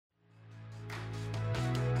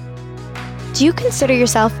Do you consider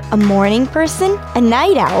yourself a morning person, a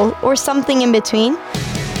night owl, or something in between?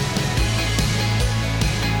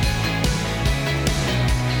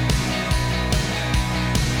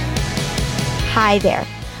 Hi there,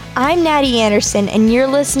 I'm Natty Anderson, and you're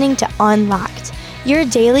listening to Unlocked, your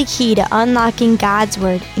daily key to unlocking God's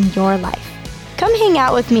Word in your life. Come hang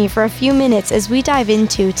out with me for a few minutes as we dive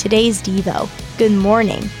into today's Devo, Good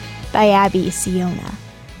Morning, by Abby Ciona.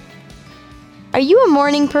 Are you a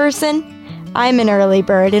morning person? I'm an early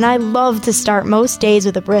bird, and I love to start most days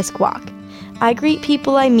with a brisk walk. I greet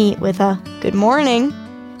people I meet with a good morning.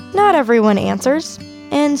 Not everyone answers,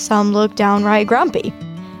 and some look downright grumpy.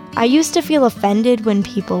 I used to feel offended when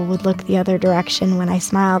people would look the other direction when I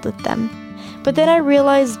smiled at them, but then I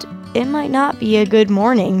realized it might not be a good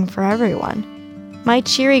morning for everyone. My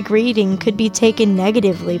cheery greeting could be taken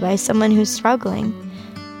negatively by someone who's struggling.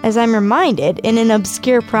 As I'm reminded in an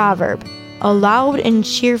obscure proverb, a loud and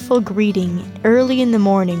cheerful greeting early in the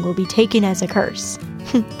morning will be taken as a curse.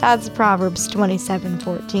 That's Proverbs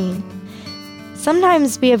 27:14.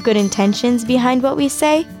 Sometimes we have good intentions behind what we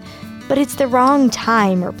say, but it's the wrong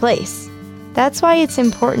time or place. That's why it's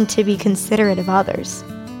important to be considerate of others.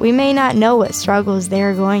 We may not know what struggles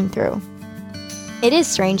they're going through. It is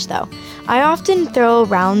strange though. I often throw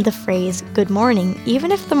around the phrase good morning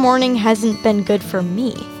even if the morning hasn't been good for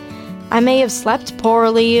me. I may have slept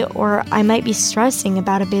poorly, or I might be stressing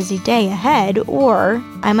about a busy day ahead, or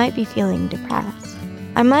I might be feeling depressed.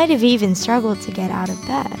 I might have even struggled to get out of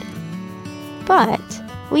bed. But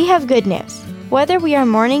we have good news. Whether we are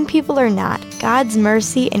morning people or not, God's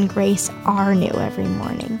mercy and grace are new every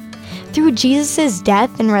morning. Through Jesus'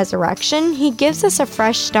 death and resurrection, He gives us a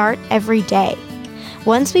fresh start every day.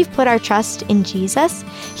 Once we've put our trust in Jesus,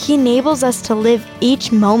 He enables us to live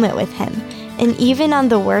each moment with Him. And even on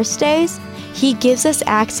the worst days, He gives us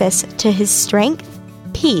access to His strength,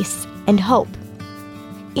 peace, and hope.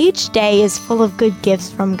 Each day is full of good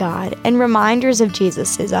gifts from God and reminders of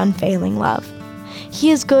Jesus' unfailing love.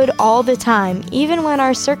 He is good all the time, even when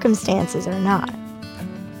our circumstances are not.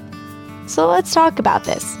 So let's talk about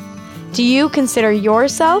this. Do you consider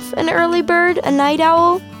yourself an early bird, a night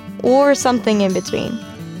owl, or something in between?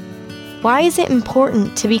 Why is it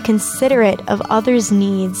important to be considerate of others'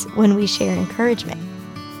 needs when we share encouragement?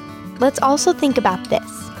 Let's also think about this.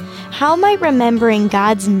 How might remembering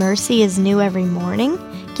God's mercy is new every morning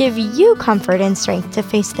give you comfort and strength to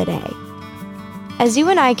face the day? As you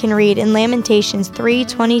and I can read in Lamentations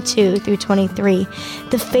 3:22-23,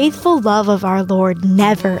 the faithful love of our Lord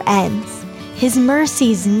never ends. His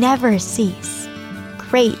mercies never cease.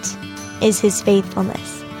 Great is His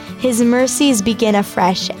faithfulness. His mercies begin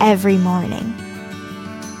afresh every morning.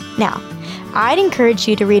 Now, I'd encourage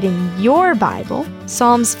you to read in your Bible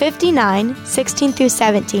Psalms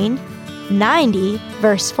 59:16-17, 90,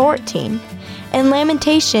 verse 14, and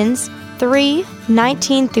Lamentations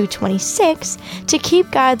 3:19-26 to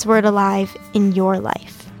keep God's Word alive in your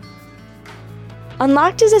life.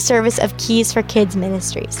 Unlocked is a service of Keys for Kids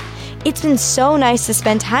Ministries. It's been so nice to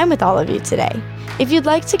spend time with all of you today. If you'd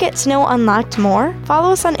like to get to know Unlocked more,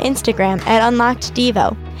 follow us on Instagram at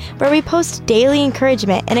UnlockedDevo, where we post daily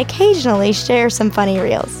encouragement and occasionally share some funny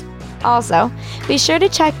reels. Also, be sure to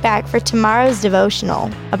check back for tomorrow's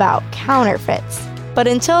devotional about counterfeits. But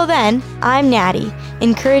until then, I'm Natty,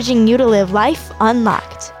 encouraging you to live life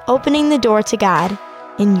unlocked, opening the door to God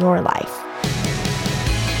in your life.